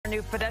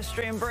New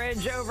pedestrian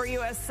bridge over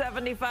US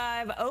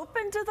 75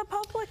 open to the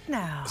public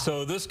now.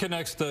 So this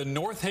connects the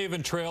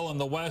Northaven Trail on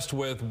the west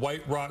with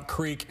White Rock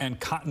Creek and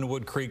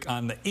Cottonwood Creek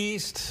on the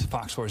east.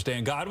 Fox 4's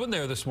Dan Godwin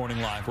there this morning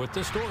live with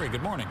this story.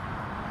 Good morning.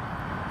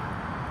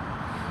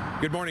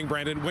 Good morning,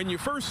 Brandon. When you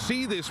first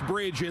see this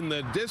bridge in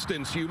the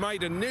distance, you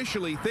might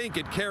initially think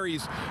it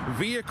carries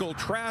vehicle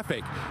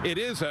traffic. It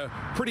is a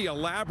pretty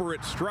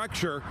elaborate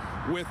structure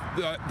with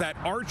that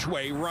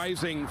archway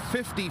rising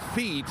 50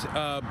 feet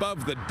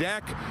above the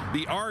deck.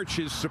 The arch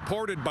is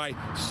supported by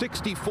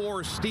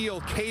 64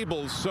 steel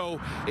cables, so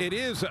it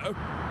is a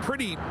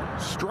pretty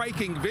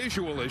striking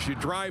visual as you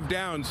drive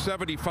down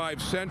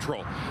 75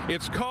 Central.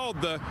 It's called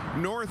the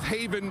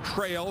Northaven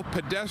Trail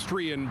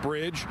pedestrian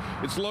bridge.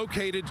 It's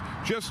located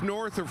just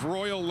north of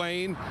Royal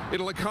Lane.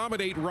 It'll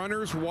accommodate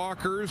runners,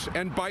 walkers,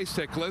 and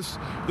bicyclists.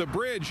 The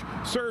bridge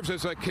serves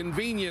as a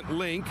convenient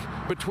link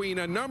between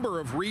a number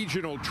of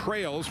regional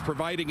trails,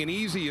 providing an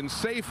easy and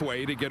safe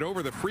way to get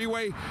over the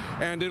freeway,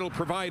 and it'll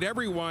provide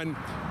everyone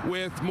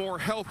with more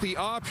healthy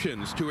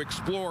options to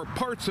explore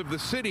parts of the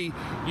city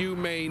you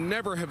may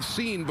never have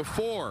seen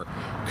before.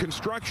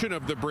 Construction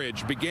of the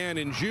bridge began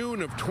in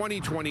June of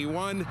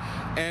 2021,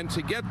 and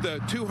to get the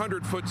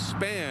 200-foot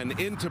span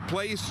into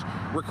place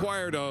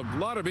required a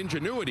lot of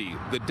ingenuity.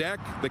 The deck,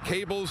 the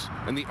cables,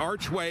 and the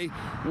archway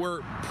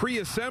were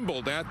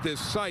pre-assembled at this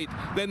site.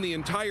 Then the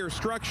entire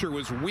structure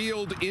was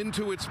wheeled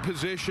into its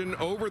position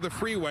over the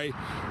freeway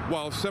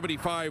while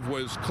 75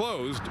 was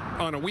closed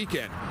on a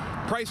weekend.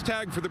 Price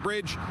tag for the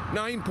bridge,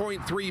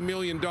 $9.3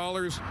 million.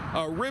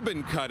 A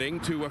ribbon cutting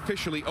to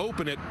officially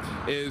open it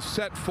is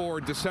set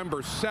for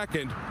December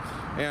 2nd.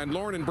 And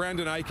Lauren and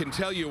Brandon, I can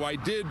tell you, I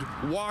did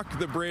walk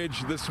the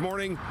bridge this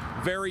morning.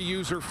 Very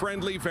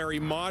user-friendly, very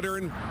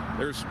modern.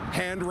 There's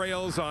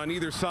handrails on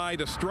either side,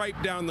 a stripe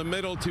down the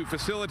middle to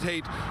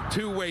facilitate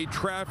two-way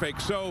traffic.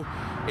 So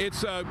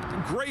it's a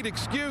great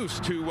excuse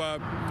to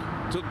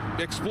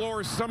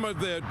explore some of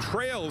the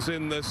trails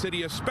in the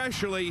city,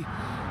 especially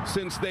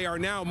since they are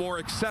now more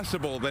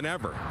accessible than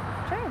ever.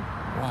 True.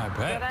 Well, I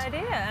bet. Good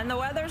idea. And the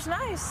weather's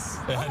nice.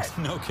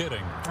 No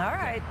kidding. All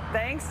right.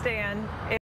 Thanks, Dan.